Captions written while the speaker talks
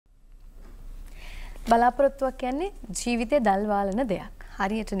බලාපොරොත්තුවක් කියන්නේ ජීවිතේ දල්වාලන දෙයක්.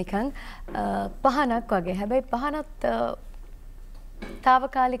 හරියට නිකන් පහනක් වගේ. හැබැයි පහනත්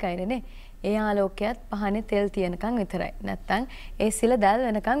తాවකාලිකයිනේ නේ. ඒ ආලෝකයත් පහනේ තෙල් තියනකම් විතරයි. නැත්තම් ඒ සිල දැල්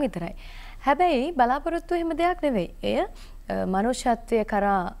වෙනකම් විතරයි. හැබැයි බලාපොරොත්තු එහෙම දෙයක් නෙවෙයි. එය මනුෂ්‍යත්වයේ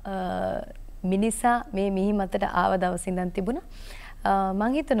කරා මිනිසා මේ මිහි මතට ආව දවස් ඉඳන් තිබුණා.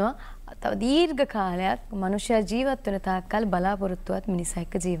 මං හිතනවා තව දීර්ඝ කාලයක් මනුෂ්‍යයා ජීවත් වෙන තාක්කල් බලාපොරොත්තුවත් මිනිසා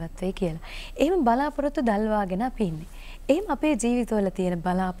එක්ක ජීවත් වෙයි කියලා. එහෙම බලාපොරොත්තු දල්වාගෙන අපි ඉන්නේ. එහෙම අපේ ජීවිතවල තියෙන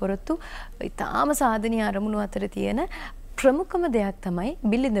බලාපොරොත්තු ඊටාම සාධනීය අරමුණු අතර තියෙන ප්‍රමුඛම දෙයක් තමයි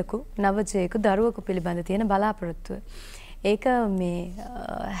බිලිඳකු නවජයෙකු දරුවෙකු පිළිබඳ තියෙන බලාපොරොත්තුව. ඒක මේ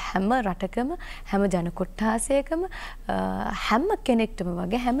හැම රටකම හැම ජන කොට්ටාසයකම හැම කෙනෙක්ටම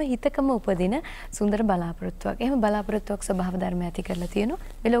වගේ හැම හිතකම උපදින සුන්දර බලාපොරොත්තුවක්. එහෙම බලාපොරොත්තුවක් ස්වභාව ධර්ම ඇති කරලා තියෙනවා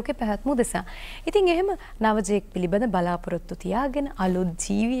මේ ලෝකේ පැවැත්ම උදෙසා. ඉතින් එහෙම නවජයෙක් පිළිබඳ බලාපොරොත්තු තියාගෙන අලුත්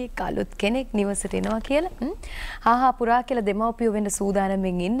ජීවියෙක් අලුත් කෙනෙක් නිවසට එනවා කියලා හාහා පුරා කියලා දෙමව්පියෝ වෙන්න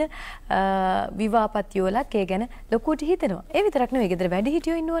සූදානම්ෙන් ඉන්න විවාහපත් යෝලක් ඒ ගැන ලොකුට හිතෙනවා. ඒ විතරක් නෙවෙයි ගෙදර වැඩි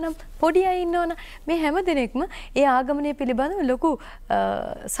හිටියෝ ඉන්නවනම් පොඩි අය ඉන්නවනම් මේ හැම දෙනෙක්ම ඒ ආගමනයේ පිළිබඳව ලොකු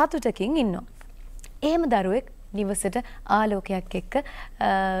සතුටකින් ඉන්නවා. එහෙම දරුවෙක් නිවසට ආලෝකයක් එක්ක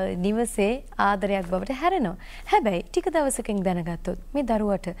නිවසේ ආදරයක් බවට හැරෙනවා. හැබැයි ටික දවසකින් දැනගත්තොත් මේ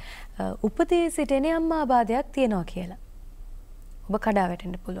දරුවට උපතේ සිටින අම්මාබාධයක් තියෙනවා කියලා. ඔබ කඩා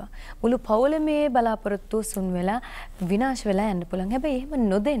වැටෙන්න පුළුවන්. මුළු පවුලම මේ බලාපොරොත්තු සුන් වෙලා විනාශ වෙලා යන්න පුළුවන්. හැබැයි එහෙම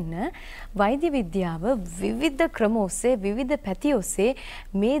නොදෙන්න වෛද්‍ය විද්‍යාව විවිධ ක්‍රම ඔස්සේ විවිධ පැති ඔස්සේ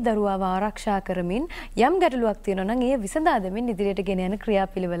මේ දරුවාව ආරක්ෂා කරමින් යම් ගැටලුවක් තියෙනවා නම් ඒ විසඳා දෙමින් ඉදිරියට ගෙන යන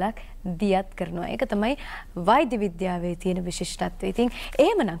ක්‍රියාපිළිවෙලක් දියත් කරනවා. ඒක තමයි වෛද්‍ය විද්‍යාවේ තියෙන විශිෂ්ටත්වය. ඉතින්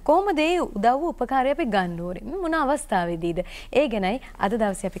එහෙමනම් කොහොමද ඒ උදව්ව උපකාරය අපි ගන්න ඕනේ? මොන අවස්ථාවේදීද? ඒ ගැනයි අද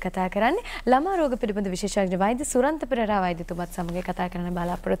දවසේ අපි කතා කරන්නේ. ළමා රෝග පිළිබඳ විශේෂඥ වෛද්‍ය සුරන්ත පෙරේරා වෛද්‍යතුමත් සමග කතා කරන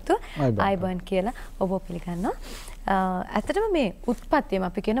බලාපොරොත්තු ආයිබන් කියලා ඔබ පිළිගන්නවා. ඇත්තටම මේ උත්පත්තියම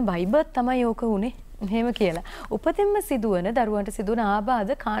අපි කියන බයිබර් තමයි ඕක උනේ. එහෙම කියලා. උපතින්ම සිදුවන දරුවන්ට සිදුවන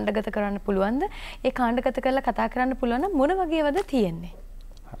ආබාධ කාණ්ඩගත කරන්න පුළුවන්ද? ඒ කාණ්ඩගත කරලා කතා කරන්න පුළුවන් නම් මොන වගේවද තියෙන්නේ?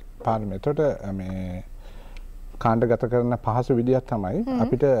 පාර්ලිමේන්තුවට මේ කාණ්ඩගත කරන පහසු විදියක් තමයි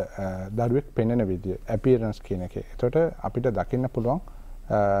අපිට දරුවෙක් පෙන්වන විදිය අපියරන්ස් කියන එකේ. එතකොට අපිට දකින්න පුළුවන්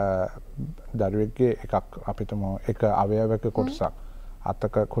දරුවෙක්ගේ එකක් අපිටම එක අවයවයක කොටසක්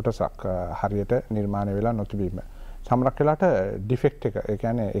අතක කොටසක් හරියට නිර්මාණය වෙලා නොතිබීම. සමහරක් වෙලාවට ඩිෆෙක්ට් එක ඒ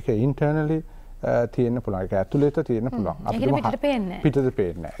කියන්නේ ඒක ඉන්ටර්නලි තියෙන්න පුළුවන්. ඒක ඇතුළත තියෙන්න පුළුවන්. අපිට පිටත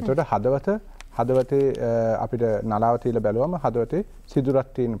පේන්නේ නැහැ. එතකොට හදවතේ අපිට නලාව තියලා බැලුවම හදවතේ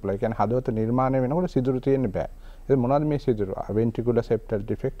සිදුරක් තියෙන්න පුළුවන්. ඒ කියන්නේ හදවත නිර්මාණය වෙනකොට සිදුරු තියෙන්න බෑ. ඒක මොනවද මේ සිදුරු? ventricular septal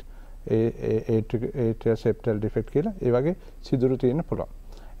defect, atrial septal defect කියලා ඒ වගේ සිදුරු තියෙන්න පුළුවන්.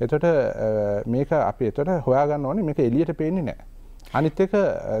 එතකොට මේක අපි එතකොට හොයාගන්න ඕනේ මේක එළියට පේන්නේ නැහැ.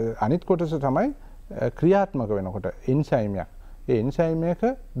 අනිත් කොටස තමයි ක්‍රියාත්මක වෙනකොට එන්සයිම් එකක්. ඒ එන්සයිම් එක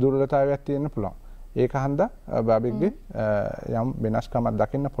දුර්වලතාවයක් තියෙන්න පුළුවන්. ඒක හන්දා බබෙක්ගේ යම් වෙනස්කමක්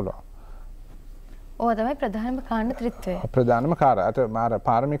දකින්න පුළුවන්. ඔය තමයි ප්‍රධානම කාරණා ත්‍රිත්වය. ප්‍රධානම කාරණා. අත මාර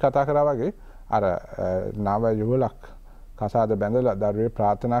පාරමී කතා කරා වගේ අර නව යුවලක් කසාද බැඳලා දරුවේ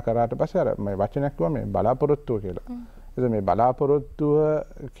ප්‍රාර්ථනා කරාට පස්සේ අර මේ වචනයක් කිව්වා මේ බලාපොරොත්තුව කියලා. එතකොට මේ බලාපොරොත්තුව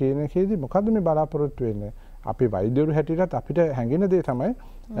කියන එකේදී මොකද්ද මේ බලාපොරොත්තු වෙන්නේ? අපි වෛද්‍යවරු හැටියටත් අපිට හැඟෙන දේ තමයි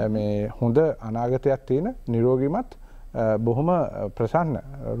මේ හොඳ අනාගතයක් තියෙන නිරෝගීමත් බොහොම ප්‍රසන්න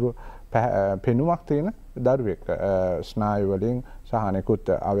පෙනුමක් තියෙන දරුවෙක් ස්නායු වලින් සහ අනෙකුත්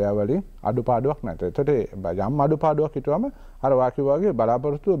අවයව වලින් අඩුපාඩුවක් නැත. එතකොට යම් අඩුපාඩුවක් හිටුවම අර වාක්‍ය වගේ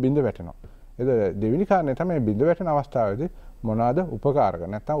බලාපොරොත්තුව බිඳ වැටෙනවා. ඒක දෙවෙනි කාරණේ තමයි බිඳ වැටෙන අවස්ථාවේදී මොනවාද උපකාරක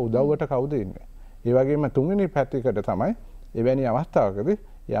නැත්නම් උදව්වට කවුද ඉන්නේ. ඒ වගේම තුන්වෙනි පැත්තකට තමයි එවැනි අවස්ථාවකදී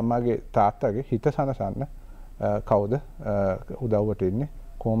යම්මාගේ තාත්තගේ හිත සනසන්න කවුද උදව්වට ඉන්නේ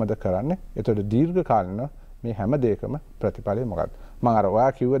කොහොමද කරන්නේ. එතකොට දීර්ඝ කාලිනව මේ හැම දෙයකම ප්‍රතිඵලය මොකක්ද? මම අර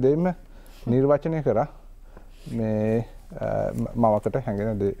ඔයා කිව්ව දෙයම නිර්වචනය කරා මේ මවකට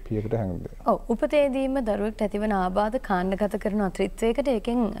හැඟෙන දේ පියකට හැඟෙන දේ. ඔව් උපතේදීම දරුවෙක්ට ඇතිවන ආබාධ කාණ්ඩගත කරන අත්‍රිත්වයකට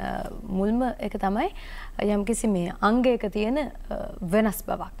ඒකෙන් මුල්ම එක තමයි යම්කිසි මේ අංගයක තියෙන වෙනස්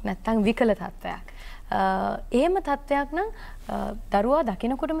බවක් නැත්නම් විකල තත්ත්වයක්. එහෙම තත්ත්වයක් නම් දරුවා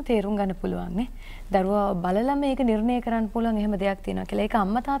දකිනකොටම තේරුම් ගන්න පුළුවන් නේ. දරුවා බලලා මේක නිර්ණය කරන්න පුළුවන් එහෙම දෙයක් තියෙනවා කියලා. ඒක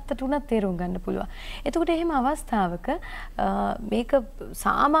අම්මා තාත්තට උනත් තේරුම් ගන්න පුළුවන්. එතකොට එහෙම අවස්ථාවක මේක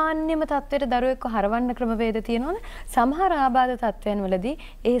සාමාන්‍යම තත්ත්වයට දරුවෙක්ව හරවන්න ක්‍රමවේද තියෙනවද? සමහර ආබාධ තත්ත්වයන් වලදී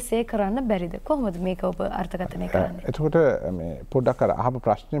ඒසේ කරන්න බැරිද? කොහොමද මේක ඔබ අර්ථකථනය කරන්නේ? එතකොට මේ පොඩ්ඩක් අර අහපු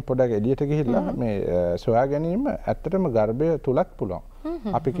ප්‍රශ්නේ පොඩ්ඩක් එළියට ගිහිල්ලා මේ සොයා ගැනීම ඇත්තටම ගර්භය තුලත් පුළුවන්.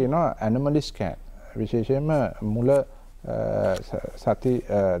 අපි කියනවා ඇනොමලි ස්කෑන්. විශේෂයෙන්ම මුල සති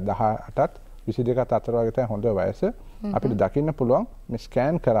 18ත් 22ත් අතර වගේ තමයි හොඳ වයස. අපිට දකින්න පුළුවන් මේ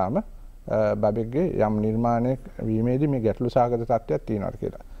ස්කෑන් කරාම බබෙක්ගේ යම් නිර්මාණයක් වීමේදී මේ ගැටලු සාගත තත්ත්වයක් තියෙනවා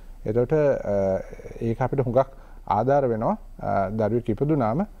කියලා. එතකොට ඒක අපිට හුඟක් ආධාර වෙනවා දරුවෙක්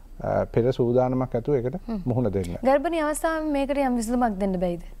ඉපදුනාම පෙර සූදානමක් ඇතුව ඒකට මුහුණ දෙන්න. ගර්භණී අවස්ථාවේ මේකට යම් විසඳුමක් දෙන්න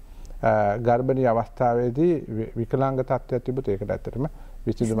බැයිද? ගර්භණී අවස්ථාවේදී විකලාංග තත්ත්වයක් තිබුත් ඒකට ඇත්තටම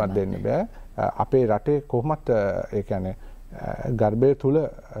විසඳුමක් දෙන්න බෑ. අපේ රටේ කොහොමත් ඒ කියන්නේ ගර්භය තුල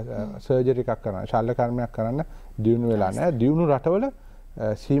සර්ජරි එකක් කරන්න, ශල්‍ය කර්මයක් කරන්න දියුණු වෙලා නැහැ. දියුණු රටවල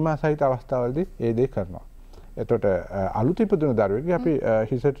සීමා සහිත අවස්ථාවලදී ඒ දේ කරනවා. එතකොට අලුත ඉපදුණු දරුවෙක්ගේ අපි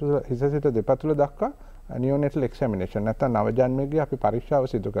හිස සිට දෙපතුල දක්වා නියෝනේටල් එක්සැමිනේෂන් නැත්නම් නවජන්මේගේ අපි පරීක්ෂාව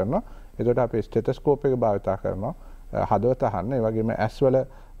සිදු කරනවා. එතකොට අපි ස්ටෙතොස්කෝප් එක භාවිත කරනවා. හදවත අහන්න, ඒ වගේම ඇස්වල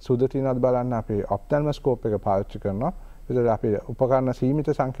සුද තියෙනවද බලන්න අපි ඔප්තල්මොස්කෝප් එක පාවිච්චි කරනවා. එතකොට අපි උපකරණ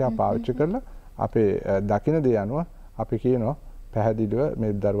සීමිත සංඛ්‍යාවක් පාවිච්චි කරලා අපේ දකින දේ අනුව අපි කියනවා පැහැදිලිව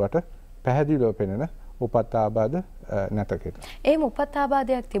මේ දරුවට පැහැදිලිව පෙනෙන උපත් ආබාධ නැත කියලා. එහෙම උපත්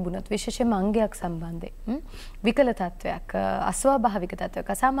ආබාධයක් තිබුණත් විශේෂයෙන්ම අංගයක් සම්බන්ධයෙන් විකල තත්වයක්, අස්වාභාවික තත්වයක්,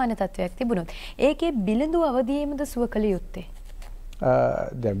 අසාමාන්‍ය තත්වයක් තිබුණොත් ඒකේ බිලඳු අවදීමද සුව කළ යුත්තේ?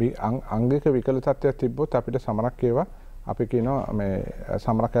 දැන් අංගික විකල තත්වයක් තිබ්බොත් අපිට සමරක් ඒවා අපි කියනවා මේ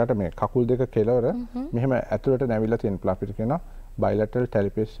සමරකයට මේ කකුල් දෙක කෙලවර මෙහෙම ඇතුළට නැවිලා තියෙන පුළුවන් අපිට කියනවා බයිලැටරල්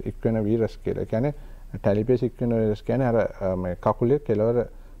ටැලිපස් ඉක්වෙන වීරස් කියලා. ඒ කියන්නේ ටැලිපස් ඉක්වෙන වීරස් කියන්නේ අර මේ කකුලේ කෙලවර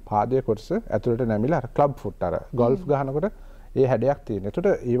පාදයේ කොටස ඇතුළට නැමිලා අර ක්ලබ් ෆුට් අර ගෝල්ෆ් ගහනකොට ඒ හැඩයක් තියෙන. ඒකට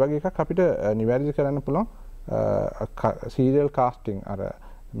ඒ වගේ එකක් අපිට නිවැරදි කරන්න පුළුවන් සීරියල් කාස්ටිං අර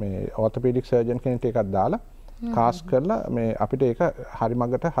මේ ඕර්තොපෙඩික් සර්ජන් කෙනෙක් එකක් දාලා කාස්ට් කරලා මේ අපිට ඒක හරි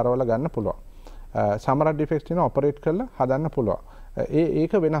මගට හරවලා ගන්න පුළුවන්. සමහර ඩිෆෙක්ට්ස් තියෙනවා ඔපරේට් කරලා හදන්න පුළුවන්.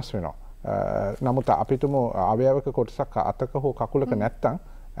 ඒක වෙනස් වෙනවා. නමුත් අපිටම අවයවක කොටසක් අතක හෝ කකුලක නැත්තම්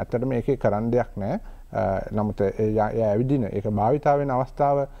ඇත්තටම ඒකේ කරන්න දෙයක් නැහැ. නමුත් ඇවිදින ඒක භාවිතා වෙන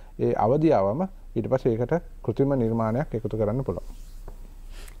අවස්ථාව ඒ අවදියාවම ඊට පස්සේ ඒකට કૃත්‍රිම නිර්මාණයක් එකතු කරන්න පුළුවන්.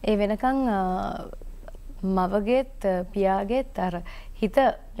 ඒ වෙනකන් මවගේත් පියාගේත් අර හිත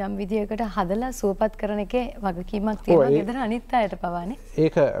යම් විදියකට හදලා සුවපත් කරන එකේ වගකීමක් තියෙනවා ගෙදර අනිත් අයට පවානේ.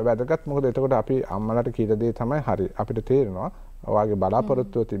 ඒක වැදගත්. මොකද එතකොට අපි අම්මලාට කීර දේ තමයි හරි. අපිට තේරෙනවා ඔයාගේ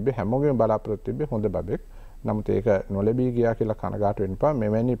බලාපොරොත්තුව තිබ්බේ හැමෝගෙම බලාපොරොත්තු තිබ්බේ හොඳ බබෙක්. නමුත් ඒක නොලැබී ගියා කියලා කනගාටු වෙන්න එපා.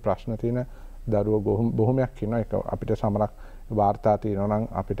 මෙවැනි ප්‍රශ්න තියෙන දරුවෝ බොහොමයක් ඉන්නවා. ඒක අපිට සමහරක් වාර්තා තියෙනවා නම්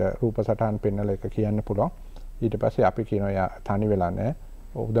අපිට රූප සටහන් පෙන්නලා ඒක කියන්න පුළුවන්. ඊට පස්සේ අපි කියනවා යා තනි වෙලා නැහැ.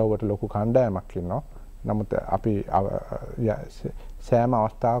 උදව්වට ලොකු කණ්ඩායමක් ඉන්නවා. නමුත් අපි සෑම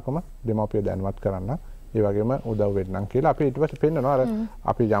අවස්ථාවකම දෙමව්පිය දැනුවත් කරන්න ඒ වගේම උදව් වෙන්නම් කියලා අපි ඊට පස්සේ පෙන්නනවා අර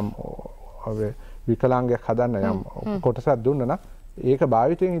අපි යම් විකලාංගයක් හදන්න යම් කොටසක් දුන්නා නම් ඒක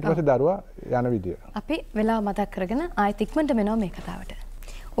භාවිතයෙන් ඊට පස්සේ දරුවා යන විදිය. අපි වෙලාව මතක් කරගෙන ආයෙත් ඉක්මනට මෙනවා මේ කතාවට.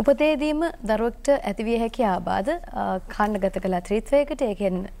 උපතේදීම දරුවෙක්ට ඇතිවිය හැකි ආබාධ කාණ්ඩගත කළ ත්‍රිත්වයකට ඒ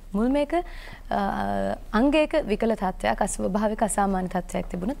කියන්නේ මුල් මේක අංගයක විකල තත්ත්වයක් අස්වභාවික අසාමාන්‍ය තත්ත්වයක්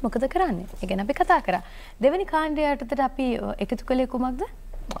තිබුණොත් මොකද කරන්නේ? ඒ ගැන අපි කතා කරා. දෙවෙනි කාණ්ඩය යටතට අපි එකතු කළේ කුමක්ද?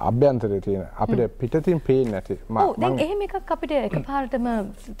 අභ්‍යන්තරයේ තියෙන අපිට පිටතින් පේන්නේ නැති. ඔව් දැන් එහෙම එකක් අපිට එකපාරටම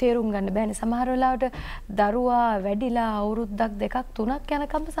තේරුම් ගන්න බෑනේ. සමහර වෙලාවට දරුවා වැඩිලා අවුරුද්දක් දෙකක් තුනක්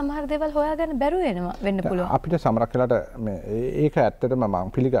යනකම් සමහර දේවල් හොයාගන්න බැරුව වෙන්න පුළුවන්. අපිට සමහරක් වෙලාවට මේ ඒක ඇත්තටම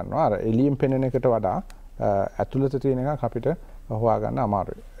මම පිළිගන්නවා. අර එළියෙන් පෙනෙන එකට වඩා ඇතුළත තියෙන එකක් අපිට හොයාගන්න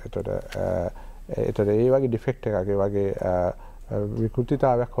අමාරුයි. ඒතර ඒ වගේ ඩිෆෙක්ට් එකක් ඒ වගේ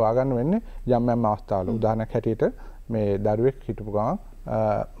විකෘතිතාවයක් හොයාගන්න වෙන්නේ යම් අවස්ථාවල. උදාහරණයක් හැටියට මේ දරුවෙක් හිටපු ගමන්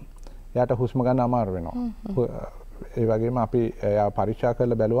එයාට හුස්ම ගන්න අමාරු වෙනවා. ඒ වගේම අපි එයා පරීක්ෂා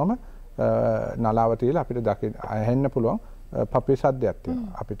කරලා බැලුවම නලාව තියලා අපිට ඇහෙන්න පුළුවන් පපුවේ සද්දයක්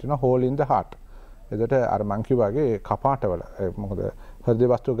තියෙනවා. අපිට තියෙනවා hole in the heart. එතකොට අර මං කිව්වාගේ කපාටවල මොකද හෘද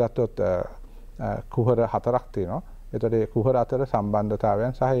වස්තු ගත්තොත් කුහර හතරක් තියෙනවා. එතකොට ඒ කුහර අතර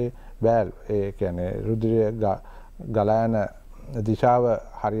සම්බන්ධතාවයන් සහ ඒ වැල් ඒ කියන්නේ රුධිරය ගලා යන දිශාව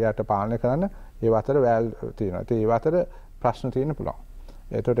හරියට පාලනය කරන්න ඒ අතර වැල් තියෙනවා. ඒ අතර ප්‍රශ්න තියෙන්න පුළුවන්.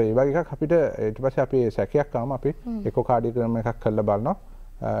 එතකොට ඒ වගේ එකක් අපිට ඊට පස්සේ අපි සැකයක් ආවම අපි එකොකාඩියග්‍රෑම් එකක් කරලා බලනවා,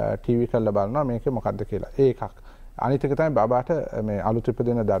 ටීවී කරලා බලනවා මේකේ මොකද්ද කියලා. ඒ එකක්. අනිත් එක තමයි බබාට මේ අලුත්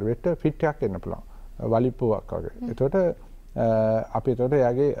ඉපදෙන දරුවෙක්ට ෆිට් එකක් එන්න පුළුවන්. වලිප්පුවක් වගේ. එතකොට අපි එතකොට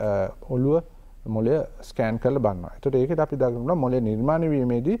එයාගේ ඔළුව මොළය ස්කෑන් කරලා බලනවා. එතකොට ඒකෙත් අපි දකිනවා මොළේ නිර්මාණය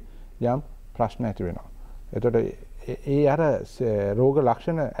වීමේදී යම් ප්‍රශ්න ඇති වෙනවා. එතකොට ඒ අර රෝග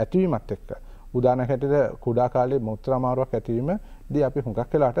ලක්ෂණ ඇතිවීමත් එක්ක උදාහරණයක් හැටියට කුඩා කාලේ මුත්‍රා මාරුවක් ඇතිවීමදී අපි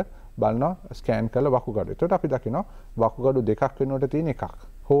හුඟක් වෙලාට බලනවා ස්කෑන් කරලා වකුගඩු. එතකොට අපි දකිනවා වකුගඩු දෙකක් වෙනුවට තියෙන එකක්.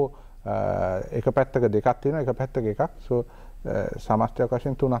 හෝ එක පැත්තක දෙකක් තියෙනවා එක පැත්තක එකක්. සමස්තයක්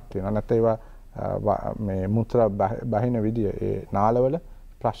වශයෙන් තුනක් තියෙනවා. නැත්නම් ඒවා මේ මුත්‍රා බහින විදිය ඒ නාලවල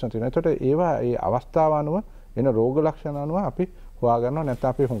ප්‍රශ්න තියෙනවා. එතකොට ඒවා ඒ අවස්ථාව අනුව වෙන රෝග ලක්ෂණ අනුව අපි හොයාගන්නවා. නැත්නම්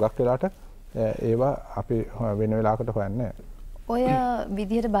අපි හුඟක් වෙලාට ඒවා අපි වෙන වෙලාවකට හොයන්නේ නැහැ. ඔය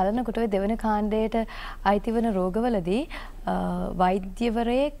විදිහට බලනකොට ඔය දෙවන කාණ්ඩයට අයිති වන රෝගවලදී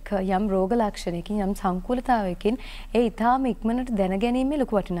වෛද්‍යවරයෙක් යම් රෝග ලක්ෂණයකින් යම් සංකූලතාවයකින් ඒ ඊටාම ඉක්මනට දැනගැනීමේ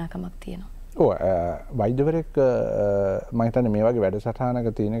ලොකු වටිනාකමක් තියෙනවා. වෛද්‍යවරයෙක් මම හිතන්නේ මේ වගේ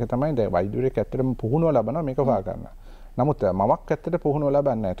වැඩසටහනක තියෙන එක තමයි දැන් වෛද්‍යවරයෙක් ඇත්තටම පුහුණුව ලබනවා මේක හොයා ගන්න. නමුත් මමක් ඇත්තට පුහුණුව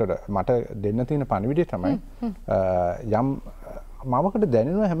ලබන්නේ නැහැ. ඒතකොට මට දෙන්න තියෙන පණිවිඩය තමයි යම් මමකට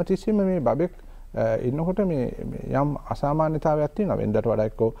දැනෙනවා හැමතිස්සෙම මේ බබෙක් ඉන්නකොට මේ යම් අසාමාන්‍යතාවයක් තියෙනවා. වෙනදට වඩා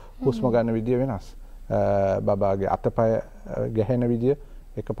එක්ක හුස්ම ගන්න විදිය වෙනස්. බබාගේ අතපය ගැහෙන විදිය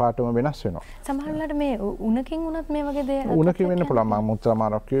එකපාරටම වෙනස් වෙනවා. සමහර වෙලාවට මේ උණකින් උනත් මේ වගේ දේ උණකින් වෙන්න පුළුවන්. මම මුත්‍රා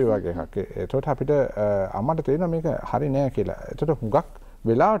මාරක්කිය වගේ එකක්. ඒකට අපිට අම්මට තේරෙනවා මේක හරි නෑ කියලා. ඒකට හුඟක්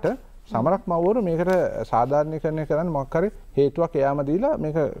වෙලාවට සමරක් මව්වරු මේකට සාධාරණීකරණය කරන්න මොකක් හරි හේතුවක් එයාම දීලා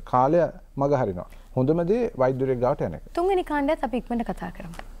මේක කාලය මග හරිනවා. හොඳම දේ වෛද්‍යවරයෙක් ගාවට යන එක. තුන්වෙනි කාණ්ඩයත් අපි ඉක්මනට කතා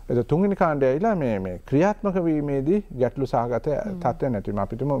කරමු. ඒ තුන්වෙනි කාණ්ඩය ඇවිල්ලා මේ ක්‍රියාත්මක වීමේදී ගැටලු සහගත තත්ත්වයක් නැතිවීම.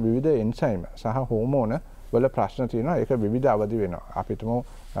 අපිටම විවිධ එන්සයිම් සහ හෝමෝන වල ප්‍රශ්න තියෙනවා. ඒක විවිධ අවදි වෙනවා. අපිටම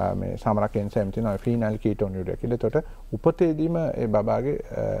මේ සමරක එන්සයිම් තියෙනවා ෆීනයිල් කීටෝනියුරියා කියලා. ඒකට උපතේදීම ඒ බබාගේ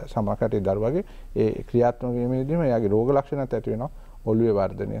සමරකට දරුවාගේ ඒ ක්‍රියාත්මක වීමේදීම එයාගේ රෝග ලක්ෂණත් ඇති වෙනවා. ඔළුවේ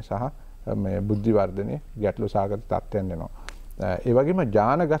වර්ධනය සහ මේ බුද්ධි වර්ධනය ගැටලු සහගත තත්ත්වයන් එනවා. ඒ වගේම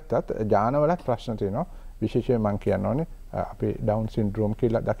ජාන ගත්තත් ජානවලත් ප්‍රශ්න තියෙනවා. විශේෂයෙන් මම කියන්න ඕනේ අපි ඩවුන් සින්ඩ්‍රෝම්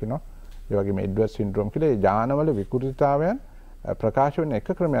කියලා දකිනවා. ඒ වගේම එඩ්වර්ඩ් සින්ඩ්‍රෝම් කියලා ඒ ජානවල විකෘතිතාවයන් ප්‍රකාශ වෙන එක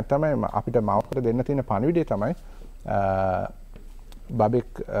ක්‍රමයක් තමයි අපිට මවකට දෙන්න තියෙන පණිවිඩය තමයි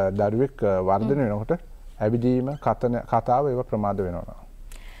බබෙක් දරුවෙක් වර්ධනය වෙනකොට ඇවිදීම කතාව ඒව ප්‍රමාද වෙනවා.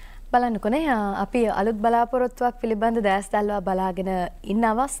 බලන්නකොනේ අපි අලුත් බලාපොරොත්තුවක් පිළිබඳ දැස් දැල්වා බලාගෙන ඉන්න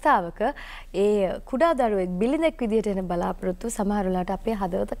අවස්ථාවක ඒ කුඩා දරුවෙක් බිලිඳෙක් විදියට එන බලාපොරොත්තු සමහර වෙලාවට අපේ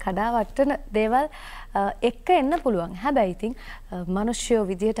හදවත කඩා වටන දේවල් එක්ක එන්න පුළුවන්. හැබැයි ඉතින් මිනිස්සුયો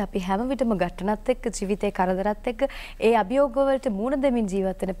විදියට අපි හැම විටම ගැටනත් එක්ක ජීවිතේ කරදරත් එක්ක ඒ අභියෝග වලට මුහුණ දෙමින්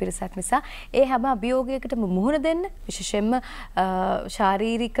ජීවත් වෙන පිරිසක් නිසා ඒ හැම අභියෝගයකටම මුහුණ දෙන්න විශේෂයෙන්ම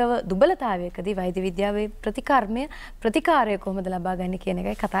ශාරීරිකව දුබලතාවයකදී වෛද්‍ය විද්‍යාවේ ප්‍රතිකාරය කොහොමද ලබා ගන්න කියන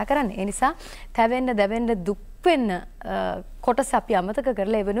එකයි කතා කරන්නේ. ඒ නිසා තැවෙන්න දැවෙන්න දුක් වෙන්න කොටස අපි අමතක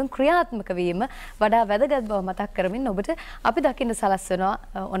කරලා ඒ වෙනුවෙන් ක්‍රියාත්මක වීම වඩා වැදගත් බව මතක් කරමින් ඔබට අපි දකින්න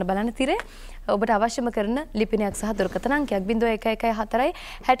සලස්වනවා ඕන බලන්න තිරේ ඔබට අවශ්‍යම කරන ලිපිනයක් සහ දුරකථන අංකයක් 0114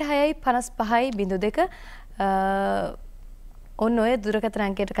 66 55 02 ඔන්න ඔය දුරකථන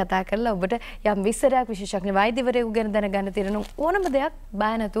අංකයට කතා කරලා ඔබට යම් විස්තරයක් විශේෂඥ වෛද්‍යවරයෙකු ගැන දැනගන්න තියෙන ඕනම දෙයක්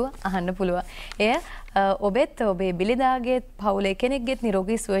බය නැතුව අහන්න පුළුවන්. එය ඔබෙත් ඔබේ බිලිඳාගේ පවුලේ කෙනෙක්ගේත්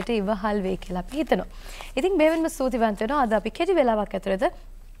නිරෝගී සුවයට ඉවහල් වේ කියලා අපි හිතනවා. ඉතින් මේවෙන්ම ස්තුතිවන්ත වෙනවා. අද අපි කෙටි වෙලාවක් ඇතුළත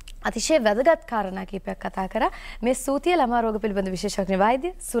අතිශය වැදගත් කාරණා කිහිපයක් කතා කරා. මේ ස්තුතිය ළමා රෝග පිළිබඳ විශේෂඥ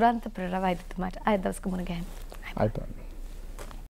වෛද්‍ය සුරන්ත පෙරේරා වෛද්‍යතුමාට අද දවසක මුණ ගැහෙන්න.